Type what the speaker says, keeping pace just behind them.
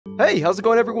Hey, how's it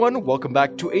going everyone? Welcome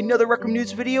back to another Rec Room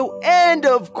News video, and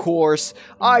of course,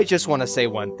 I just want to say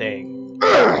one thing.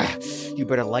 Urgh, you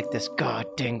better like this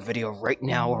goddamn video right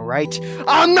now, alright?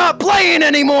 I'm not playing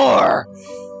anymore!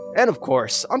 And of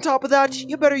course, on top of that,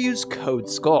 you better use code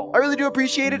SKULL. I really do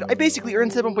appreciate it. I basically earn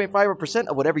 7.5%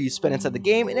 of whatever you spend inside the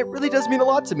game, and it really does mean a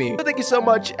lot to me. So thank you so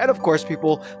much, and of course,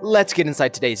 people, let's get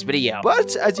inside today's video.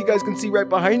 But, as you guys can see right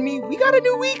behind me, we got a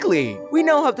new weekly. We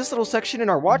now have this little section in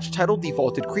our watch titled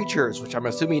Defaulted Creatures, which I'm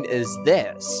assuming is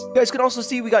this. You guys can also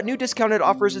see we got new discounted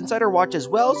offers inside our watch as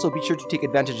well, so be sure to take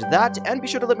advantage of that, and be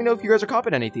sure to let me know if you guys are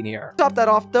copying anything here. To top that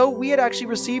off though, we had actually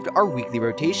received our weekly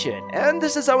rotation, and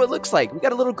this is how it looks like. We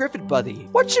got a little Griffin buddy.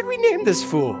 What should we name this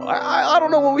fool? I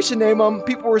don't know what we should name him.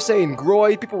 People were saying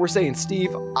Groy, people were saying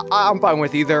Steve. I'm fine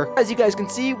with either. As you guys can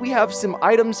see, we have some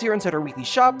items here inside our weekly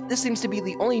shop. This seems to be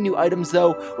the only new items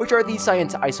though, which are the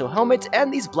Science ISO helmet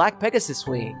and these black Pegasus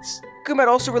wings. Kumat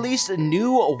also released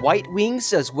new white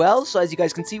wings as well, so as you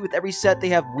guys can see with every set they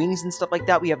have wings and stuff like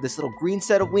that. We have this little green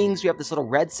set of wings, we have this little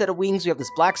red set of wings, we have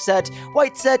this black set,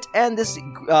 white set, and this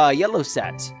yellow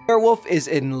set. Werewolf is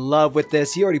in love with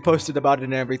this. He already posted about it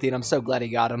and everything. I'm so glad he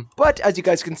got him. But as you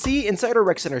guys can see, inside our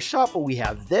Rec Center shop, we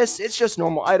have this. It's just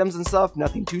normal items and stuff,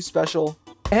 nothing too special.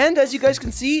 And as you guys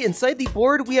can see, inside the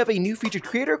board, we have a new featured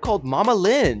creator called Mama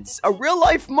Linz. A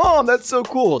real-life mom, that's so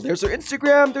cool. There's their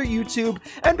Instagram, their YouTube,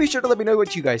 and be sure to let me know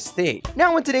what you guys think.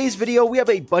 Now in today's video, we have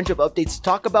a bunch of updates to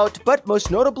talk about, but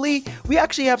most notably, we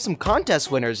actually have some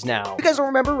contest winners now. You guys will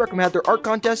remember, Rec Room had their art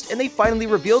contest, and they finally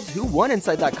revealed who won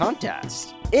inside that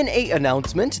contest. In an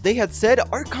announcement, they had said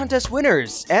art contest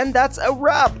winners, and that's a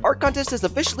wrap! Art contest is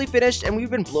officially finished, and we've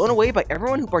been blown away by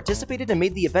everyone who participated and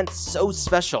made the event so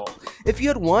special. If you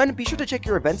had won, be sure to check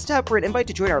your events tab for an invite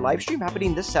to join our live stream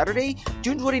happening this Saturday,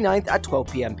 June 29th at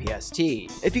 12 PM PST.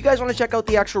 If you guys want to check out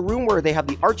the actual room where they have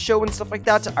the art show and stuff like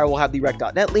that, I will have the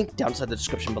rec.net link down inside the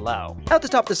description below. Now to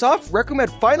top this off, Rec Room had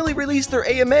finally released their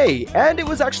AMA, and it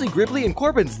was actually Gribbly and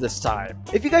Corbin's this time.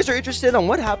 If you guys are interested on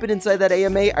what happened inside that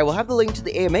AMA, I will have the link to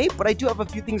the AMA, but I do have a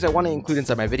few things I want to include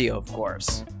inside my video, of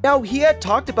course. Now, he had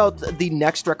talked about the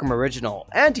next Rec Room original,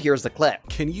 and here's the clip.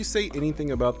 Can you say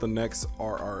anything about the next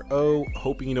RRO?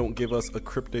 Hoping you don't give us a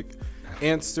cryptic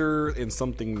answer and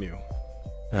something new.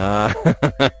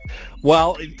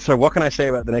 Well, so what can I say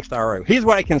about the next RRO? Here's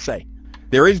what I can say.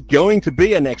 There is going to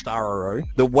be a next RRO.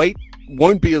 The wait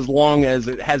won't be as long as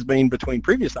it has been between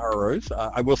previous RROs.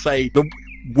 I will say the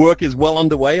work is well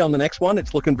underway on the next one.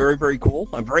 It's looking very, very cool.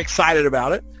 I'm very excited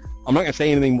about it. I'm not going to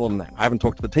say anything more than that. I haven't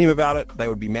talked to the team about it. They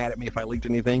would be mad at me if I leaked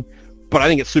anything. But I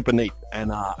think it's super neat,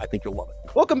 and I think you'll love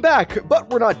it. Welcome back, but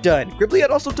we're not done. Gribbly had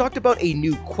also talked about a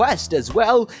new quest as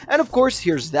well, and of course,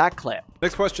 here's that clip.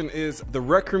 Next question is, the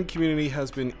Rec Room community has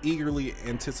been eagerly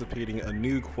anticipating a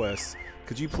new quest.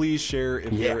 Could you please share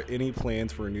if there are any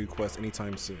plans for a new quest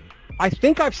anytime soon? I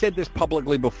think I've said this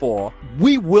publicly before.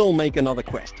 We will make another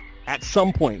quest. At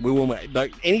some point, we will make,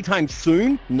 like, anytime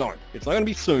soon? No, it's not going to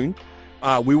be soon.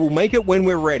 We will make it when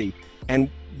we're ready. And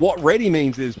what ready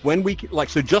means is when we, like,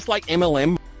 so just like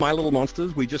MLM, My Little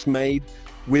Monsters, we just made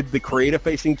with the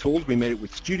creator-facing tools. We made it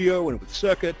with Studio and with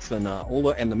circuits and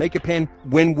and the Maker Pen.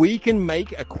 When we can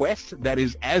make a quest that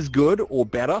is as good or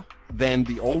better than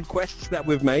the old quests that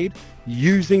we've made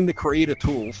using the creator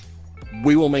tools,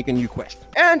 we will make a new quest.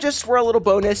 And just for a little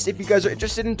bonus, if you guys are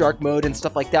interested in dark mode and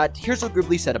stuff like that, here's what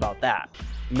Gribbly said about that.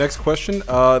 Next question,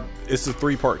 it's a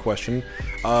three-part question.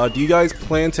 Do you guys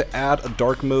plan to add a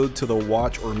dark mode to the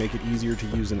watch or make it easier to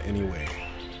use in any way?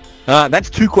 That's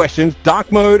two questions. Dark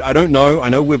mode, I don't know. I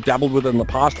know we've dabbled with it in the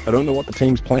past. I don't know what the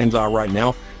team's plans are right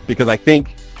now, because I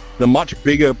think the much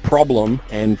bigger problem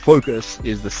and focus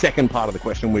is the second part of the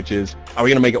question, which is, are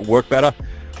we going to make it work better?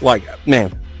 Like,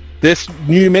 man, this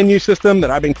new menu system that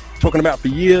I've been talking about for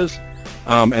years,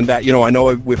 and that, you know, I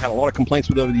know we've had a lot of complaints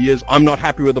with over the years. I'm not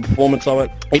happy with the performance of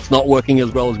it. It's not working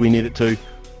as well as we need it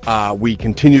to. We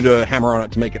continue to hammer on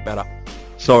it to make it better.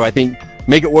 So I think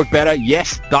make it work better.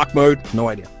 Yes. Dark mode, no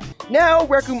idea. Now,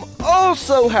 Rec Room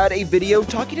also had a video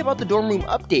talking about the dorm room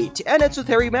update, and it's with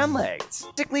Harry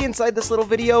Manlegs. Basically, inside this little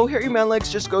video, Harry Manlegs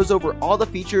just goes over all the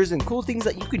features and cool things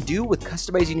that you can do with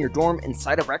customizing your dorm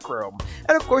inside of Rec Room.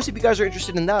 And of course, if you guys are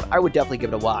interested in that, I would definitely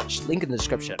give it a watch. Link in the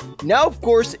description. Now, of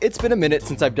course, it's been a minute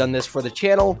since I've done this for the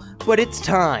channel, but it's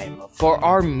time for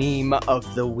our meme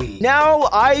of the week. Now,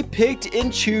 I picked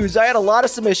and choose. I had a lot of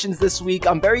submissions this week.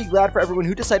 I'm very glad for everyone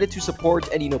who decided to support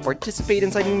and, you know, participate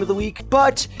inside meme of the week,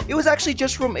 but it was actually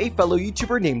just from a fellow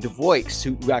YouTuber named Voix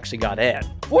who actually got in.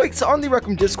 Voix on the Rec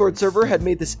Room Discord server had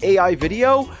made this AI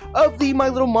video of the My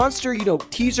Little Monster, you know,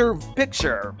 teaser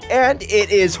picture, and it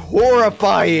is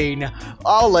horrifying.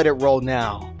 I'll let it roll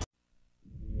now.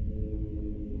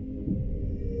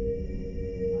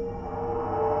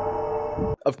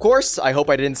 Of course, I hope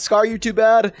I didn't scar you too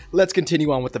bad. Let's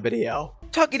continue on with the video.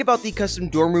 Talking about the custom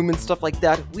dorm room and stuff like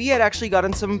that, we had actually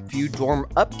gotten some few dorm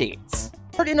updates.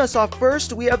 Starting us off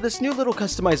first, we have this new little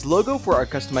customized logo for our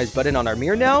customized button on our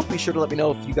mirror now. Be sure to let me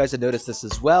know if you guys have noticed this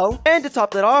as well. And to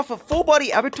top that off, full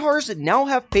body avatars now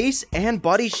have face and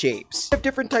body shapes. We have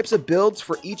different types of builds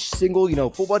for each single,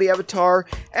 full body avatar.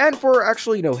 And for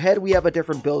actual, head, we have a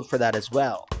different build for that as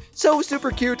well. So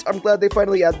super cute. I'm glad they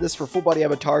finally added this for full body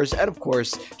avatars, and of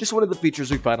course, just one of the features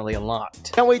we finally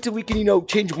unlocked. Can't wait till we can,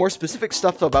 change more specific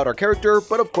stuff about our character,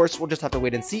 but of course, we'll just have to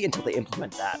wait and see until they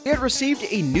implement that. We had received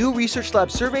a new Research Lab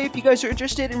survey. If you guys are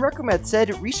interested in Rec Room, had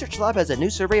said Research Lab has a new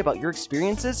survey about your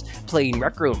experiences playing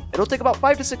Rec Room. It'll take about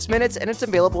 5 to 6 minutes, and it's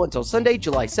available until Sunday,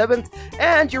 July 7th,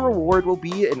 and your reward will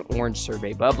be an orange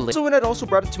survey bubbly. So it had also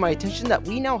brought it to my attention that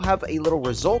we now have a little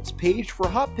results page for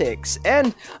hot picks,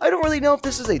 and I don't really know if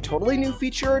this is a totally new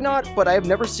feature or not, but I have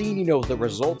never seen, the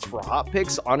results for hot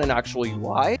picks on an actual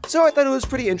UI. So I thought it was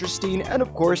pretty interesting, and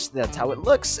of course, that's how it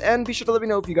looks, and be sure to let me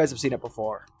know if you guys have seen it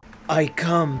before. I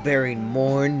come bearing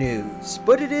more news,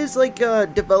 but it is like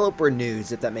developer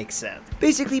news, if that makes sense.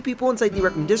 Basically, people inside the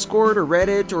Rec Room Discord or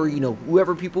Reddit or,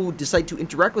 whoever people who decide to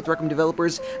interact with Rec Room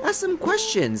developers ask them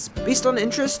questions based on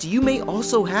interest you may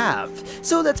also have.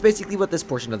 So that's basically what this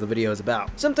portion of the video is about.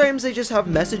 Sometimes they just have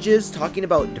messages talking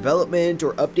about development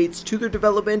or updates to their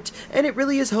development, and it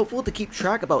really is helpful to keep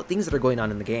track about things that are going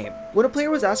on in the game. When a player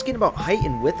was asking about height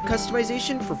and width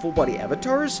customization for full body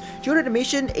avatars, Joe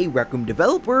Animation, a Rec Room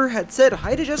developer, had said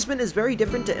height adjustment is very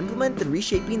different to implement than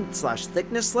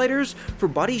reshaping/thickness sliders for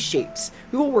body shapes.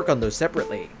 We will work on those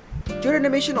separately. Joe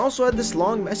Animation also had this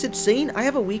long message saying, I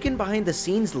have a weekend behind the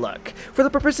scenes look. For the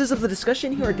purposes of the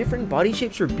discussion, here are different body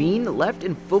shapes for being left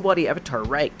and full body avatar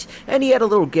right. And he had a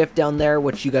little gif down there,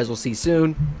 which you guys will see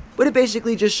soon. But it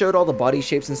basically just showed all the body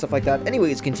shapes and stuff like that.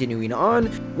 Anyways, continuing on,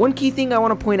 one key thing I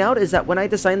want to point out is that when I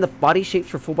designed the body shapes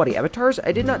for full body avatars,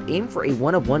 I did not aim for a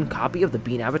one-of-one copy of the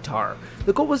Bean avatar.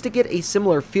 The goal was to get a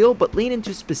similar feel, but lean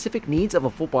into specific needs of a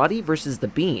full body versus the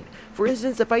Bean. For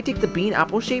instance, if I take the Bean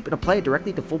apple shape and apply it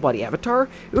directly to full body avatar,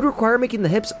 it would require making the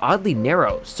hips oddly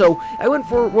narrow. So I went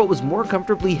for what was more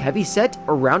comfortably heavy set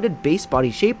or rounded base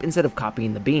body shape instead of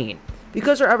copying the Bean.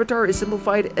 Because our avatar is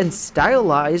simplified and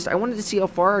stylized, I wanted to see how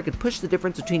far I could push the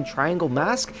difference between triangle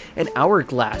mask and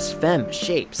hourglass femme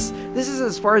shapes. This is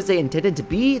as far as they intended to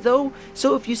be, though,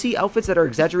 so if you see outfits that are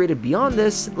exaggerated beyond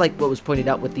this, like what was pointed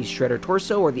out with the shredder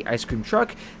torso or the ice cream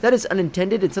truck, that is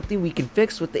unintended and something we can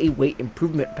fix with a weight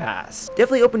improvement pass.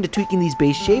 Definitely open to tweaking these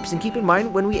base shapes, and keep in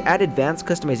mind when we add advanced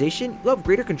customization, you'll have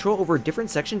greater control over different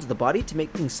sections of the body to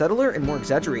make things subtler and more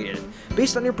exaggerated.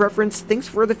 Based on your preference, thanks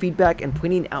for the feedback and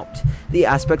pointing out the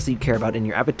aspects that you care about in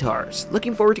your avatars.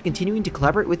 Looking forward to continuing to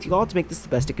collaborate with you all to make this the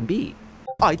best it can be.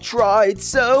 I tried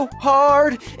so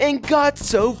hard and got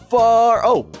so far.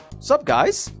 Oh, sup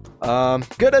guys?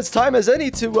 Good as time as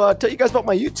any to tell you guys about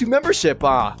my YouTube membership.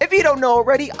 If you don't know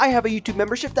already, I have a YouTube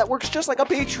membership that works just like a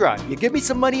Patreon. You give me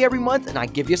some money every month, and I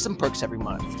give you some perks every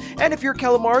month. And if you're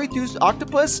Calamari through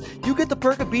Octopus, you get the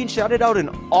perk of being shouted out in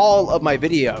all of my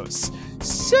videos.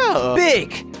 So,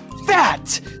 big, fat,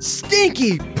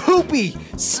 stinky, poopy,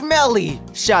 smelly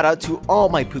shout out to all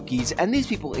my pookies, and these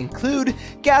people include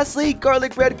Ghastly,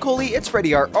 Garlic Bread, Coley, It's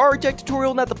Freddy RR, Jack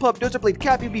Tutorial, Not the Pup, Dozerblade,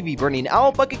 Cappy, BB, Burning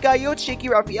Owl, Bucket Guy, Yote, Shaky,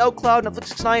 Raphael, Cloud,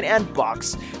 Netflix69, and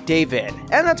Box David.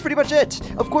 And that's pretty much it.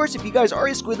 Of course, if you guys are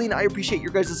a squiddling, I appreciate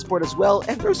your guys' support as well,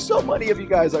 and there's so many of you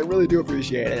guys, I really do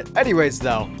appreciate it. Anyways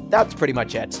though, that's pretty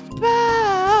much it.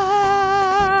 Bye!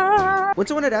 When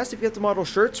someone had asked if you have to model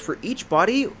shirts for each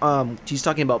body, she's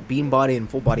talking about bean body and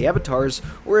full body avatars,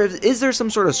 or is there some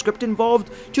sort of script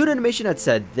involved, Joe Animation had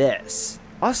said this.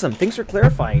 Awesome, thanks for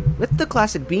clarifying. With the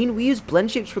classic bean, we use blend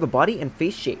shapes for the body and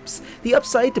face shapes. The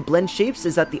upside to blend shapes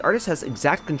is that the artist has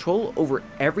exact control over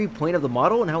every point of the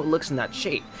model and how it looks in that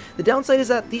shape. The downside is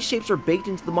that these shapes are baked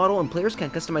into the model and players can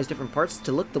customize different parts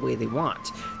to look the way they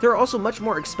want. They're also much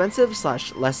more expensive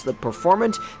 / less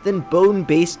performant than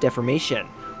bone-based deformation.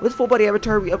 With full body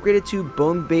avatar, we upgraded to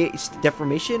bone-based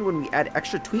deformation when we add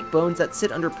extra tweak bones that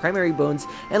sit under primary bones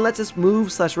and lets us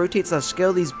move / rotate /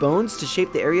 scale these bones to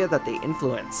shape the area that they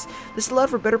influence. This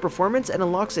allowed for better performance and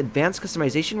unlocks advanced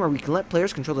customization where we can let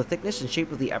players control the thickness and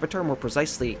shape of the avatar more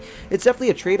precisely. It's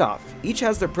definitely a trade-off. Each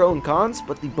has their pro and cons,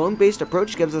 but the bone-based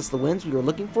approach gives us the wins we were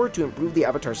looking for to improve the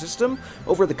avatar system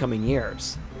over the coming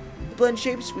years. The blend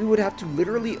shapes, we would have to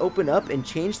literally open up and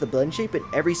change the blend shape in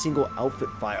every single outfit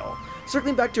file.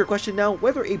 Circling back to your question now,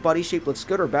 whether a body shape looks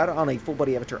good or bad on a full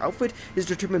body avatar outfit is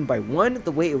determined by 1,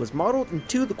 the way it was modeled, and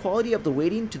 2, the quality of the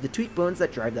weighting to the tweak bones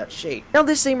that drive that shape. Now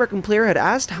this same Reckoon player had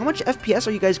asked, how much FPS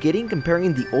are you guys getting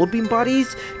comparing the old beam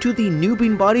bodies to the new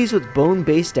beam bodies with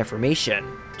bone-based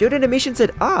deformation? Jode Animation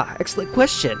said, excellent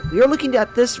question. We are looking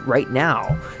at this right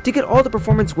now. To get all the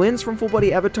performance wins from full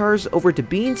body avatars over to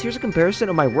beans, here's a comparison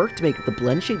of my work to make the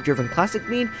blend shape driven classic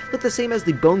bean look the same as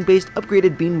the bone based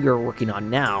upgraded bean we are working on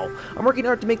now. I'm working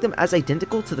hard to make them as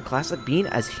identical to the classic bean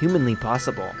as humanly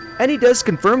possible. And he does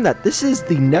confirm that this is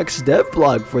the next dev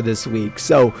vlog for this week,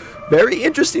 so very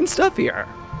interesting stuff here.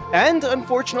 And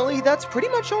unfortunately, that's pretty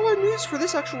much all our news for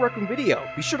this actual Recroom video.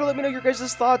 Be sure to let me know your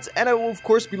guys' thoughts, and I will of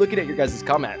course be looking at your guys'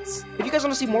 comments. If you guys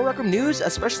want to see more Recroom news,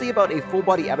 especially about a full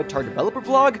body avatar developer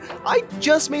vlog, I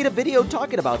just made a video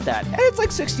talking about that, and it's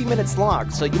like 60 minutes long,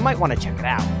 so you might want to check it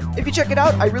out. If you check it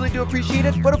out, I really do appreciate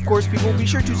it, but of course people, be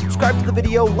sure to subscribe to the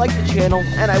video, like the channel,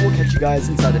 and I will catch you guys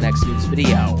inside the next news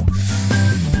video.